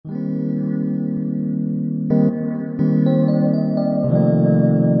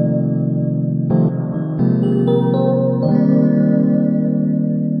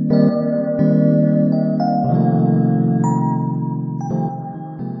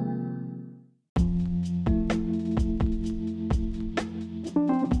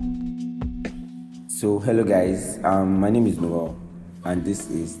So, hello guys, my name is Noel, and this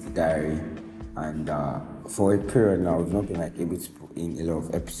is the diary. And for a period now, we've not been able to put in a lot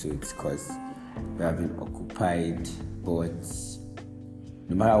of episodes because we have been occupied. But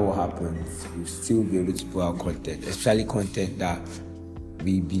no matter what happens, we'll still be able to put out content, especially content that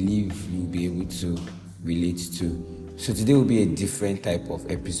we believe you'll be able to relate to. So today will be a different type of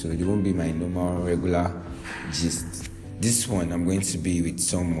episode. It won't be my normal regular gist. This one I'm going to be with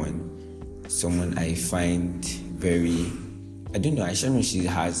someone I find very, I don't know, I should know she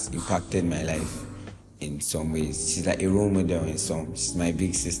has impacted my life in some ways. She's like a role model in some. She's my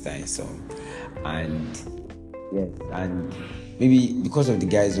big sister in some. And yes, and maybe because of the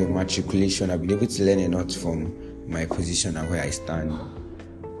guise of matriculation, I've been able to learn a lot from my position and where I stand.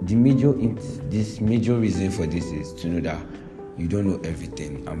 This major reason for this is to know that you don't know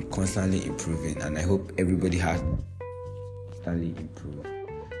everything. I'm constantly improving, and I hope everybody has constantly improved.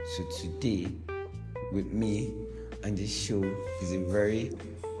 So today, with me on this show is a very,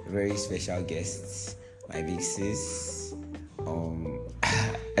 very special guest, my big sis.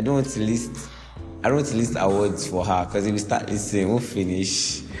 I don't want to list awards for her because if we start listening, we'll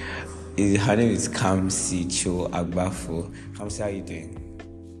finish. Her name is Kamsi Cho Agbafo. Kamsi, how are you doing?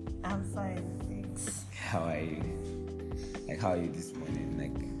 I'm fine, thanks. How are you? How are you this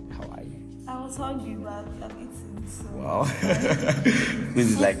morning? How are you? I was hungry, but I'm eating, so... Wow. Food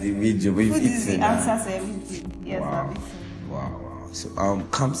is like the major, but you've eaten. Food is the answer to everything. Yes, wow. I'm eating. Wow. So,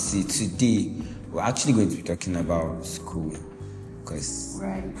 Kamsi, today we're actually going to be talking about school. Because,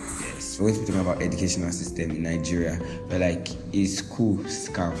 right. Yes, we're going to be talking about educational system in Nigeria. But, is school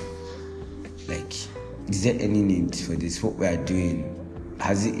scam? Is there any need for this? What we are doing,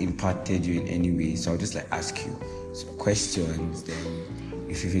 has it impacted you in any way? So I'll just ask you some questions, then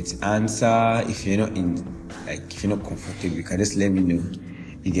if it's answer, if you're not comfortable, you can just let me know.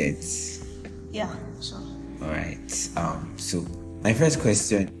 You get? Yeah, sure. Alright. So my first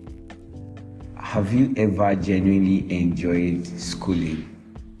question: have you ever genuinely enjoyed schooling?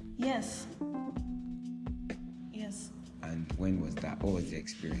 Yes. And when was that? What was the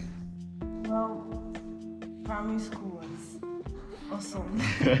experience? Well, primary school was awesome.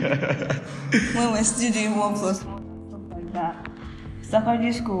 When we're still doing 1+1, stuff like that.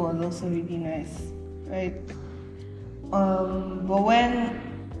 Secondary school was also really nice, right? But when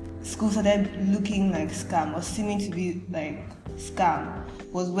school started looking like scam or seeming to be like scam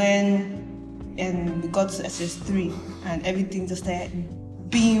was when we got to SS3 and everything just started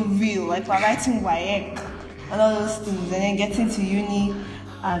being real. Like we're writing WAEC and all those things, and then getting to uni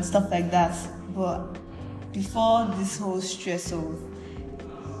and stuff like that. But before this whole stress of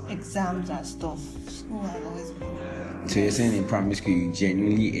exams and stuff, school had always been. So you're saying in primary school you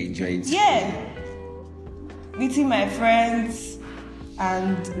genuinely enjoyed school? Yeah. Meeting my friends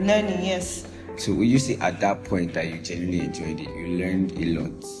and learning, yes. So would you say at that point that you genuinely enjoyed it, you learned a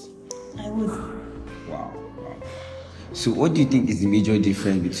lot? I would. Wow. So what do you think is the major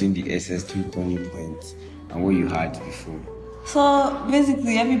difference between the SS3 turning point and what you had before? So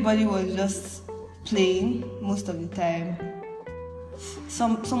basically everybody was just playing most of the time.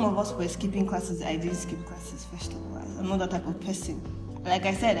 Some of us were skipping classes. I didn't skip classes, first of all. I'm not that type of person. Like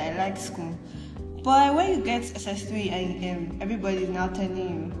I said, I like school. But when you get SS3 and everybody is now telling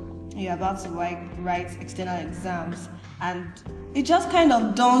you you're about to write external exams, and it just kind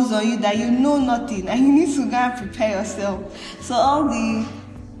of dawns on you that you know nothing and you need to go and prepare yourself. So all the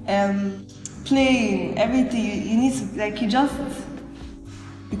playing, everything, you need to, you just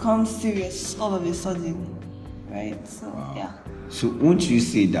become serious all of a sudden, right? So, wow. Yeah. So won't you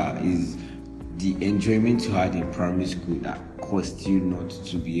say that is the enjoyment you had in primary school that caused you not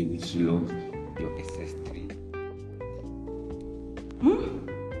to be able to love your SS3?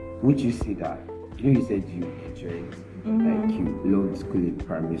 Won't you say that? You said you enjoyed, you loved school in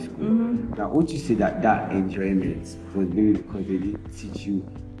primary school. Now, won't you say that enjoyment was maybe because they didn't teach you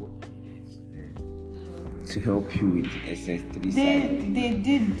what to help you with SS3 side? They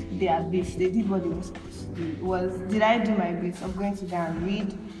did their bits. They did what they were supposed to do. Did I do my bits of going to go and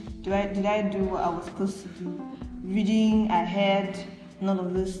read? Did I do what I was supposed to do? Reading ahead, none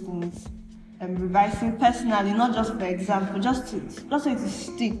of those things. Revising personally, not just for example, just so it to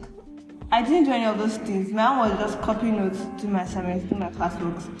stick. I didn't do any of those things. My own was just copy notes, do my assignments, do my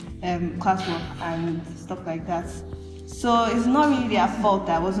classwork and stuff like that. So it's not really their fault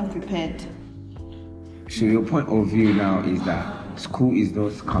that I wasn't prepared. So your point of view now is that school is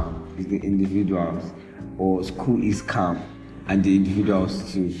not scam, it's the individuals, or school is scam and the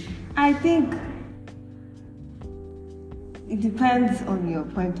individuals too? I think it depends on your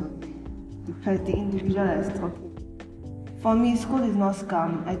point of view. The individual that is talking. For me, school is not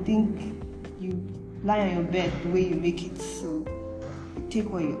scam. I think you lie on your bed the way you make it. So you take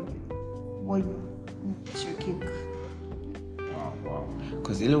what it's your cake. Wow.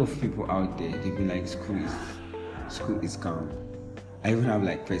 Because a lot of people out there, they be like, school is calm. I even have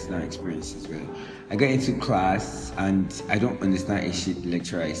like personal experiences where I get into class and I don't understand a shit the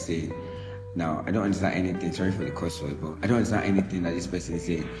lecturer is saying. Now, I don't understand anything, sorry for the curse word, but I don't understand anything that this person is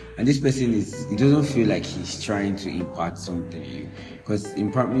saying. And this person it doesn't feel like he's trying to impart something to you. Because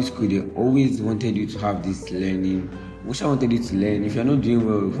in primary school, they always wanted you to have this learning. Which I wanted you to learn. If you're not doing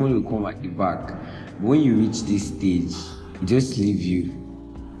well, phone will come at the back. But when you reach this stage, it just leave you.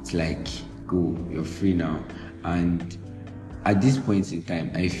 It's like, go, you're free now. And at this point in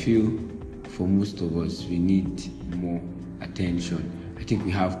time, I feel for most of us, we need more attention. I think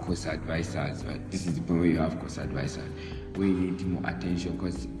we have course advisors, but this is the point where you have course advisors, where you need more attention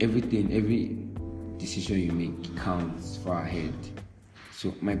because every decision you make counts far ahead.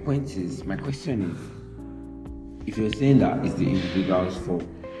 So my question is, if you're saying that it's the individual's fault,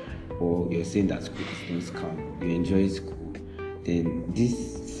 or you're saying that school is not calm, you enjoy school, then these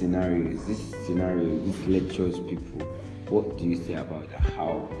scenarios, these lectures people, what do you say about that?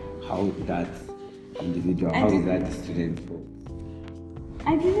 How that individual, how is that the student fault?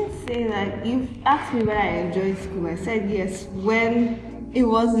 I didn't say that. You've asked me whether I enjoyed school. I said yes when it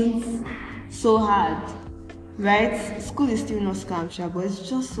wasn't so hard, right? School is still not scam, but it's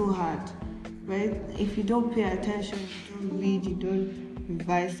just so hard, right? If you don't pay attention, you don't read, you don't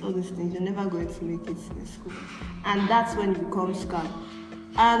revise, all these things, you're never going to make it in school. And that's when it becomes scam.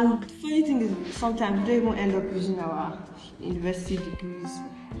 And the funny thing is, sometimes we don't even end up using our university degrees.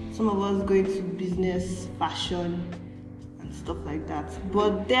 Some of us go into business, fashion, stuff like that,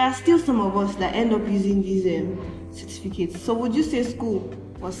 but there are still some of us that end up using these certificates. So would you say school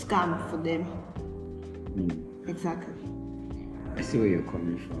was scam for them? Exactly. I see where you're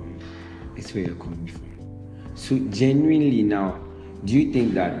coming from. So genuinely now, do you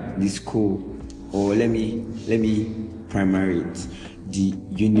think that the school, or let me primary it, the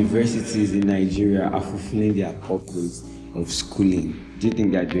universities in Nigeria are fulfilling their purpose of schooling? Do you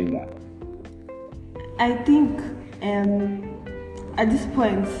think they're doing that? I think at this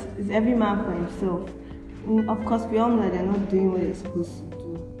point, it's every man for himself. Of course, we all know that they're not doing what they're supposed to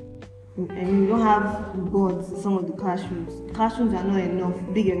do. And we don't have boards in some of the classrooms. Classrooms are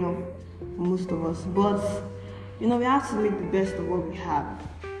not big enough for most of us. But, we have to make the best of what we have.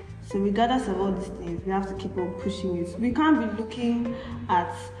 So regardless of all these things, we have to keep on pushing it. We can't be looking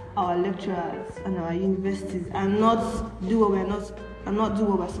at our lecturers and our universities and not do what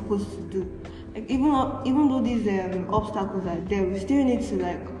we're supposed to do. Like even though these obstacles are there, we still need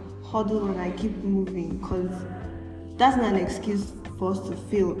to huddle and keep moving, because that's not an excuse for us to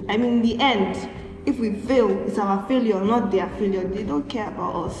fail. I mean, in the end, if we fail, it's our failure, not their failure. They don't care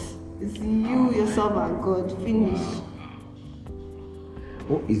about us. It's you, yourself, and God. Finish.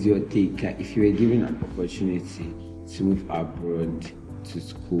 What is your take? If you were given an opportunity to move abroad to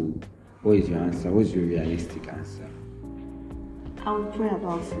school, what is your answer? What's your realistic answer? I would pray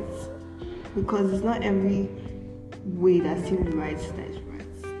about it. Because it's not every way that seems right that is right.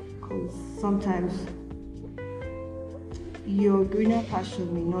 Because sometimes your greener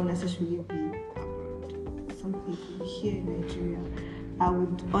passion may not necessarily be abroad. Some people here in Nigeria, I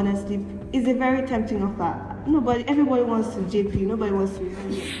would honestly, it's a very tempting offer. Everybody wants to JP, nobody wants to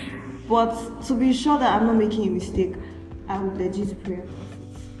be. But to be sure that I'm not making a mistake, I would legit pray about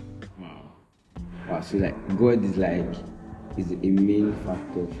it. Wow, so God is a main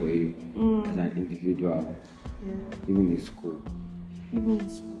factor for you as an individual, even in school.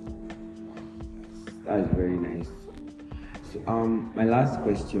 That's very nice. So, my last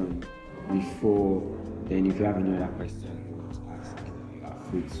question before then, if you have any other questions you want to ask, you are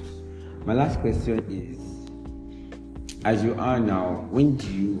free to. My last question is: as you are now,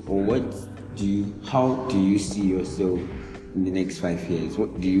 how do you see yourself in the next 5 years?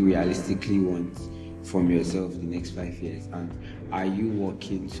 What do you realistically want from yourself in the next 5 years, and are you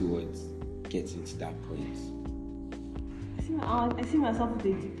working towards getting to that point? I see myself with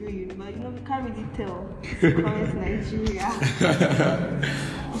a degree, but we can't really tell. It's coming to Nigeria.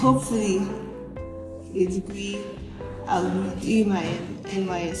 Hopefully, a degree. I'll be doing my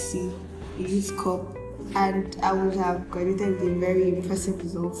NYSC, Youth Corp, and I would have graduated with a very impressive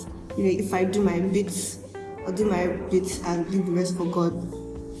result. If I do my bits, I'll do my bits and leave the rest for God.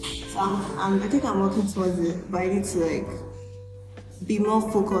 So I think I'm working towards it, but I need to be more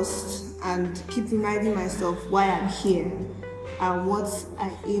focused and keep reminding myself why I'm here and what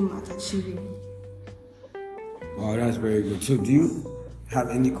I aim at achieving. Wow, that's very good. So do you have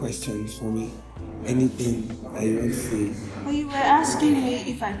any questions for me? Anything that you want to say? Well, you were asking me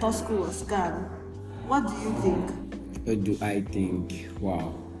if I thought school was scam. What do you think? What do I think?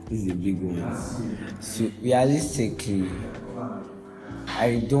 Wow, this is a big one. So realistically,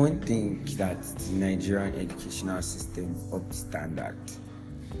 I don't think that the Nigerian educational system is up to standard.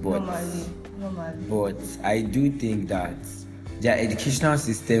 Normally. But I do think that their educational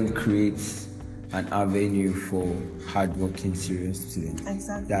system creates an avenue for hardworking, serious students.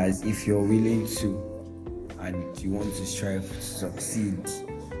 Exactly. That is, if you're willing to and you want to strive to succeed,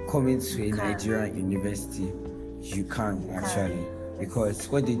 coming to a Nigerian university, you can actually. Because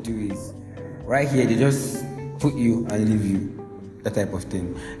what they do is, right here, they just put you and leave you. That type of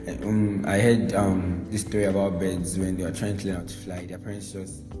thing. I heard this story about birds when they are trying to learn how to fly. Their parents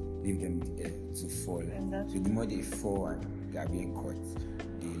just leave them in the air to fall. So the more they fall and they are being caught,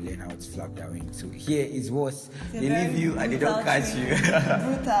 they learn how to flap their wings. So here is worse. They leave you and they don't catch you.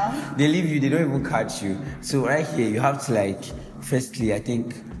 Brutal. They leave you, they don't even catch you. So right here, you have to firstly, I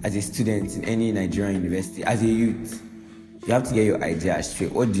think as a student in any Nigerian university, as a youth, you have to get your idea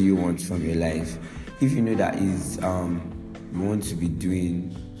straight. What do you want from your life? If you know that is you want to be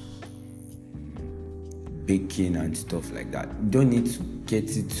doing baking and stuff like that, you don't need to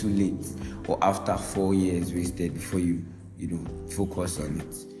get it too late or after 4 years wasted before you focus on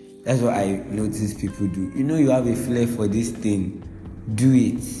it. That's what I notice people do. You have a flair for this thing, do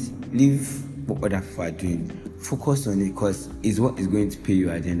it. Leave what other people are doing. Focus on it, because it's what is going to pay you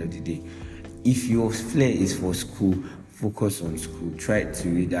at the end of the day. If your flair is for school, focus on school. Try to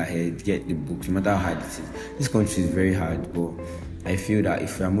read ahead, get the books, no matter how hard it is. This country is very hard, but I feel that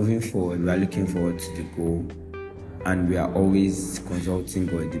if we are moving forward, we are looking forward to the goal, and we are always consulting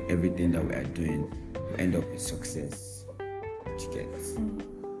God in everything that we are doing, we end up with success. You get?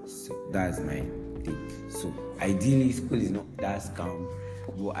 So that's my take. So ideally, school is not that scam,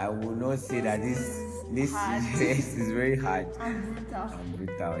 but I will not say that this is very hard. And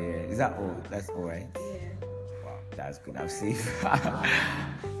brutal. Yeah. Is that all? That's all right. Wow, that's good. I'm safe.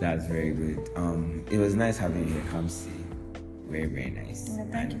 That's very good. It was nice having you here, Kamsi. Very, very nice. Yeah,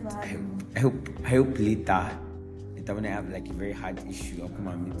 thank you for having me. I hope later when I have a very hard issue, I'll come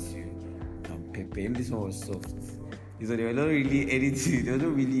and meet you. Pepe. This one was soft. So there were not really anything. There was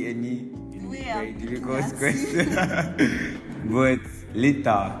not really any very difficult question. But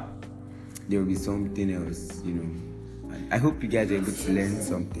later there will be something else. And I hope you guys are able to learn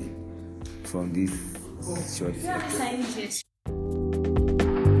something from this short episode.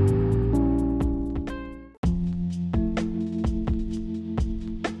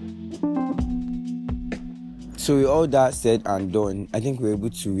 So with all that said and done, I think we're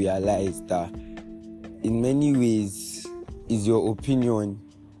able to realize that in many ways it's your opinion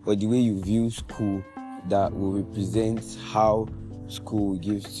or the way you view school that will represent how school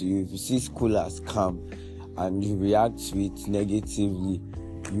gives to you. If you see school as calm and you react to it negatively,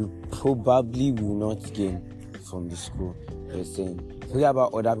 you probably will not gain from the school. You're saying, forget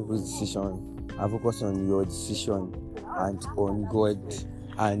about other people's decision and focus on your decision and on God,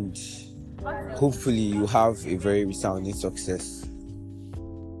 and hopefully you have a very resounding success.